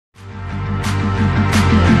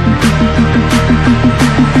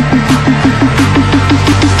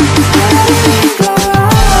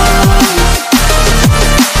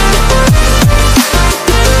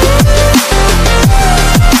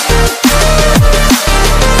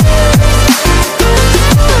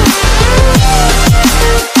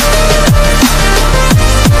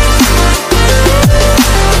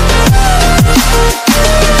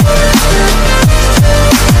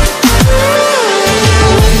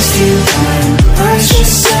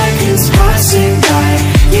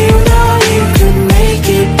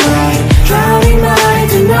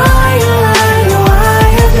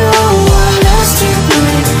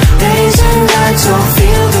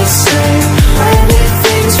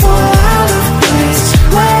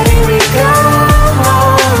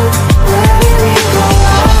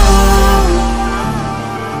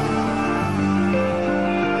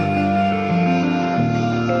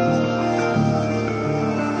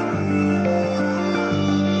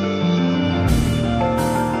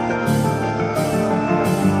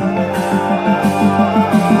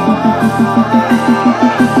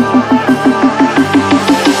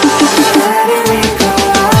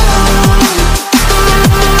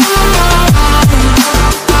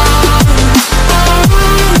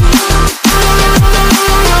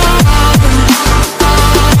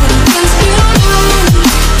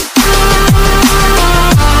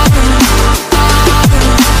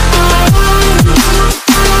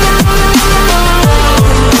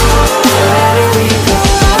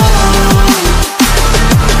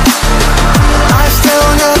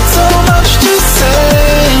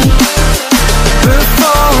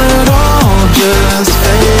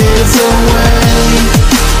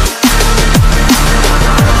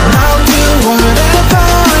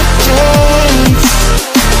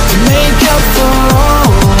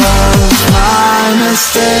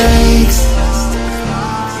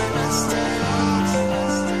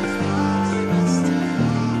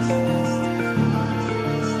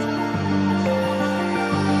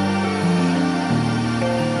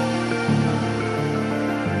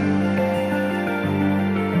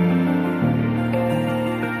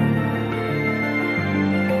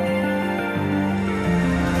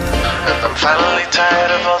I'm finally tired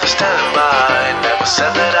of all the standing by. Never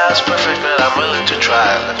said that I was perfect, but I'm willing to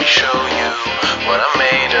try. Let me show you what I'm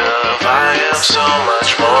made of. I am so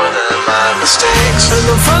much more than my mistakes. And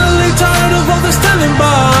I'm finally tired of all the standing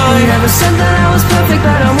by. Never said that I was perfect,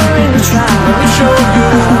 but I'm willing to try. Let me show you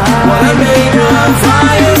what I'm made of.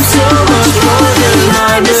 I am so much more than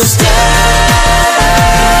my mistakes.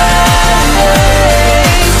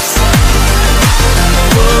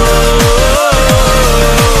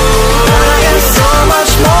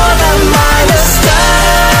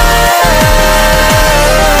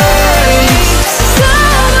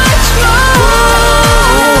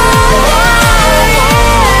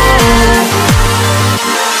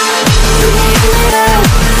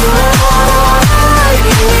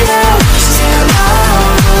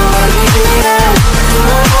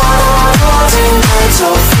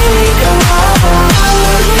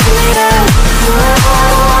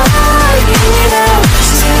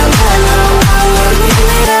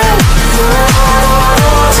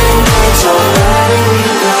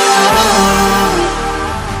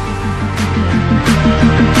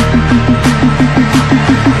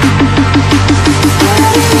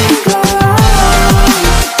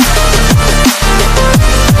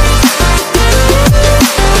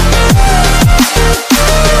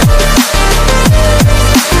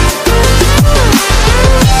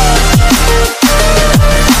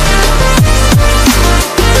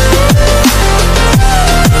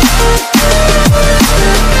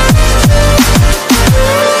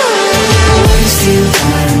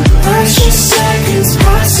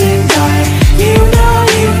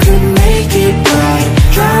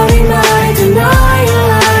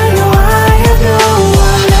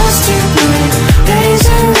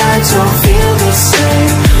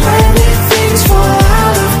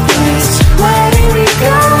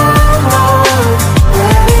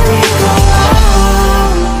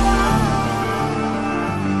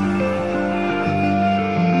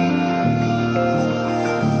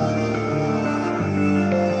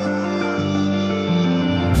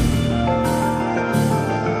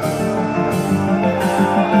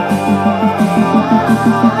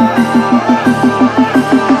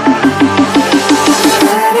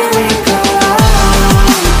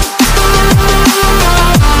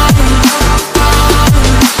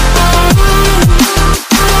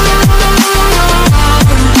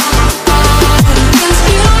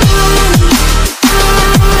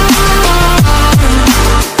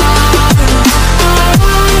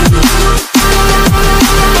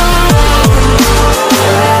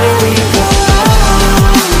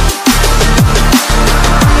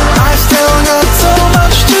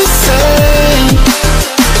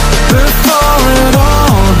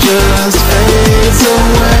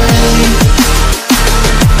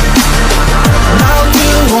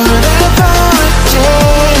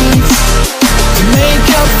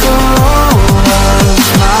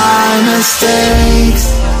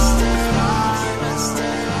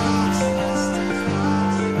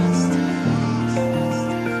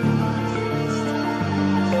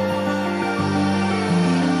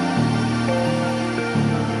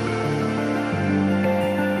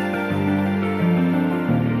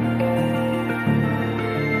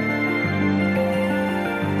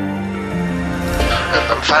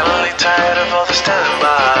 I'm finally tired of all the standing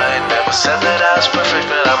by. Never said that I was perfect,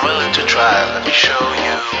 but I'm willing to try. Let me show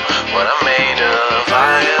you what I'm made of.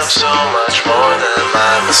 I am so much more than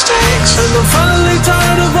my mistakes. And I'm finally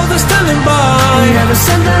tired of all the standing by. Never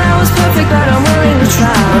said that I was perfect, but I'm willing to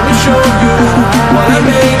try. Let me show you what I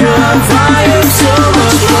made